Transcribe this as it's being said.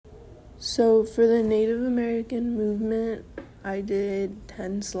So for the Native American movement, I did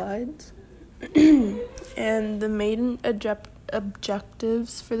 10 slides. And the main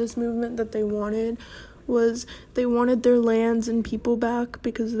objectives for this movement that they wanted was they wanted their lands and people back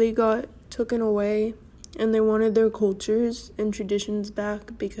because they got taken away, and they wanted their cultures and traditions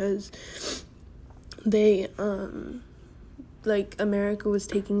back because they America was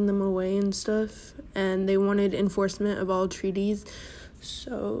taking them away and stuff, and they wanted enforcement of all treaties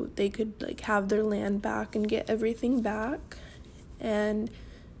so they could have their land back and get everything back. And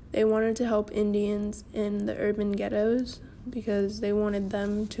they wanted to help Indians in the urban ghettos because they wanted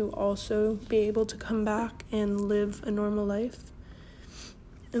them to also be able to come back and live a normal life.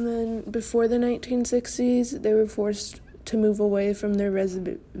 And then before the 1960s, they were forced to move away from their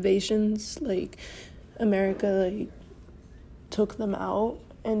reservations. America took them out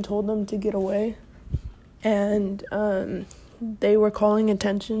and told them to get away. And they were calling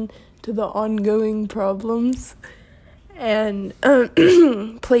attention to the ongoing problems and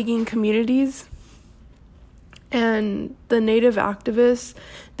plaguing communities. And the Native activists,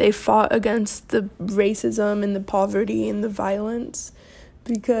 they fought against the racism and the poverty and the violence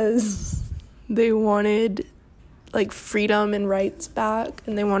because they wanted freedom and rights back,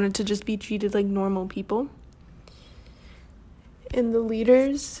 and they wanted to just be treated like normal people. And the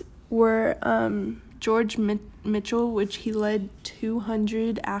leaders were George Mitchell, which he led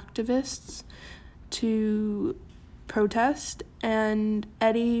 200 activists to protest, and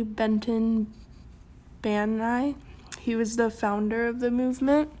Eddie Benton Banai, he was the founder of the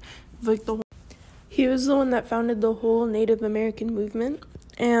movement. He was the one that founded the whole Native American movement.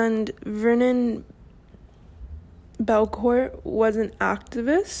 And Vernon Belcourt was an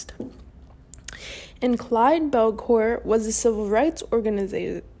activist. And Clyde Belcourt was a civil rights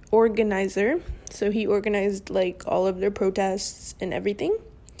organizer. So he organized all of their protests and everything.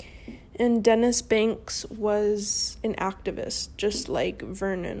 And Dennis Banks was an activist, just like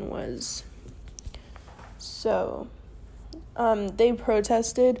Vernon was. So they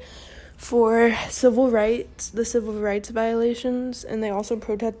protested for the civil rights violations, and they also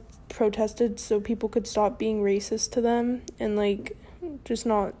protested so people could stop being racist to them and just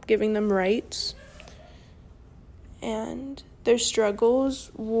not giving them rights. And their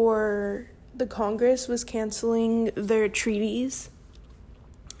struggles were the Congress was canceling their treaties,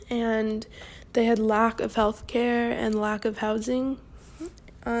 and they had lack of health care and lack of housing.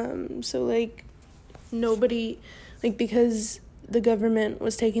 Nobody, because the government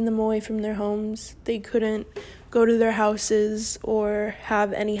was taking them away from their homes, they couldn't go to their houses or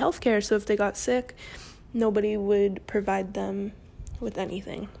have any health care. So if they got sick, nobody would provide them with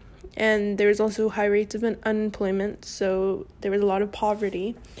anything. And there was also high rates of unemployment, so there was a lot of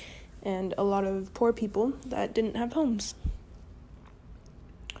poverty and a lot of poor people that didn't have homes.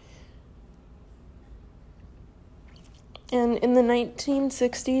 And in the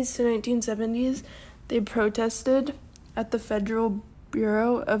 1960s to 1970s, they protested at the Federal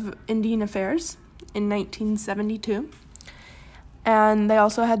Bureau of Indian Affairs in 1972. And they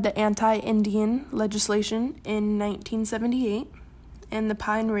also had the anti-Indian legislation in 1978 and the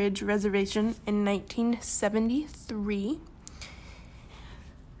Pine Ridge Reservation in 1973.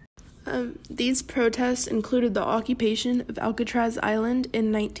 These protests included the occupation of Alcatraz Island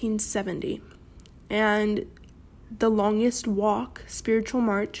in 1970 and the longest walk, spiritual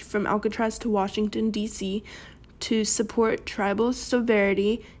march, from Alcatraz to Washington, D.C., to support tribal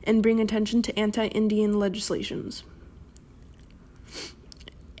sovereignty and bring attention to anti-Indian legislations.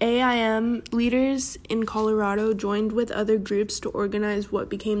 AIM leaders in Colorado joined with other groups to organize what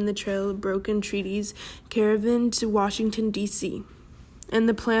became the Trail of Broken Treaties caravan to Washington, D.C., and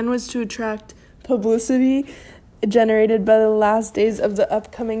the plan was to attract publicity generated by the last days of the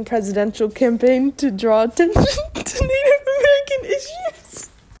upcoming presidential campaign to draw attention to Native American issues.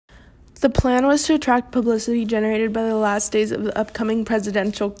 The plan was to attract publicity generated by the last days of the upcoming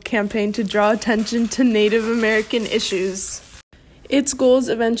presidential campaign to draw attention to Native American issues. Its goals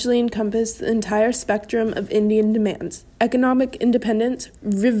eventually encompassed the entire spectrum of Indian demands: economic independence,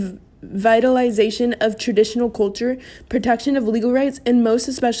 revitalization of traditional culture, protection of legal rights, and most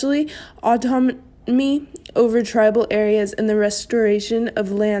especially autonomy over tribal areas and the restoration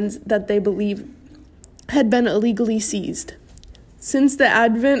of lands that they believe had been illegally seized. Since the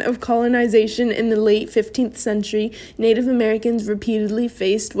advent of colonization in the late 15th century, Native Americans repeatedly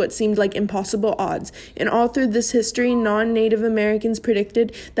faced what seemed like impossible odds. And all through this history, non-Native Americans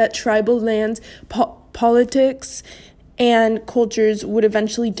predicted that tribal lands, politics, and cultures would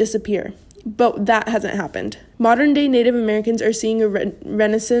eventually disappear. But that hasn't happened. Modern-day Native Americans are seeing a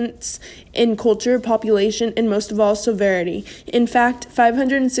renaissance in culture, population, and most of all, severity. In fact,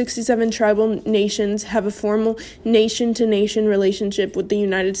 567 tribal nations have a formal nation-to-nation relationship with the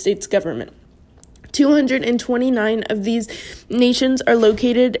United States government. 229 of these nations are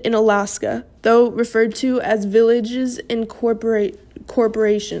located in Alaska, though referred to as villages and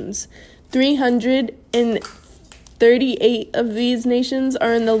corporations. 338 of these nations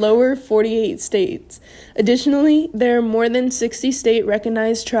are in the lower 48 states. Additionally, there are more than 60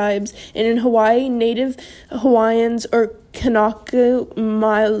 state-recognized tribes, and in Hawaii, Native Hawaiians or Kanaka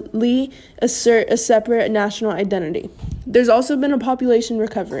Maoli assert a separate national identity. There's also been a population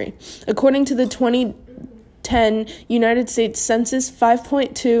recovery. According to the 2010 United States Census,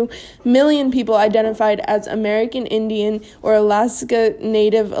 5.2 million people identified as American Indian or Alaska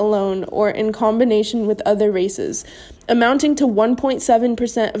Native alone or in combination with other races. Amounting to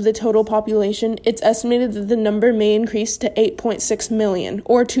 1.7% of the total population, it's estimated that the number may increase to 8.6 million,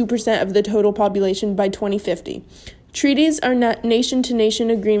 or 2% of the total population by 2050. Treaties are nation-to-nation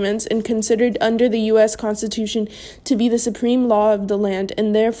agreements and considered under the U.S. Constitution to be the supreme law of the land,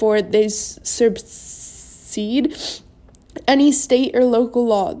 and therefore they supersede any state or local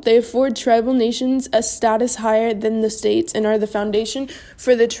law. They afford tribal nations a status higher than the states and are the foundation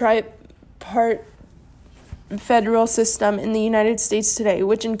for the tripartite federal system in the United States today,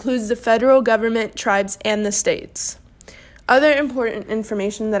 which includes the federal government, tribes, and the states. Other important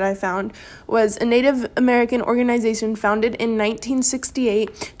information that I found was a Native American organization founded in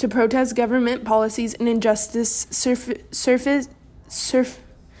 1968 to protest government policies and injustice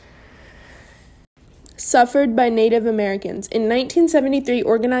suffered by Native Americans. In 1973,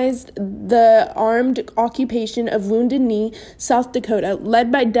 organized the Armed Occupation of Wounded Knee, South Dakota,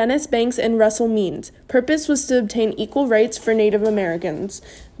 led by Dennis Banks and Russell Means. Purpose was to obtain equal rights for Native Americans.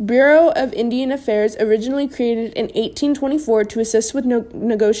 Bureau of Indian Affairs, originally created in 1824 to assist with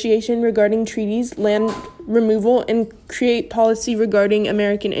negotiation regarding treaties, land removal, and create policy regarding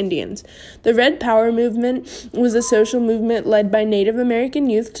American Indians. The Red Power movement was a social movement led by Native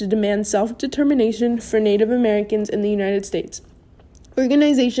American youth to demand self-determination for Native Americans in the United States.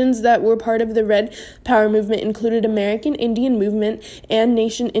 Organizations that were part of the Red Power movement included American Indian Movement and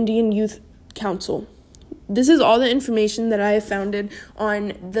Nation Indian Youth Council. This is all the information that I have founded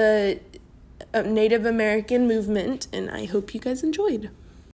on the Native American movement, and I hope you guys enjoyed.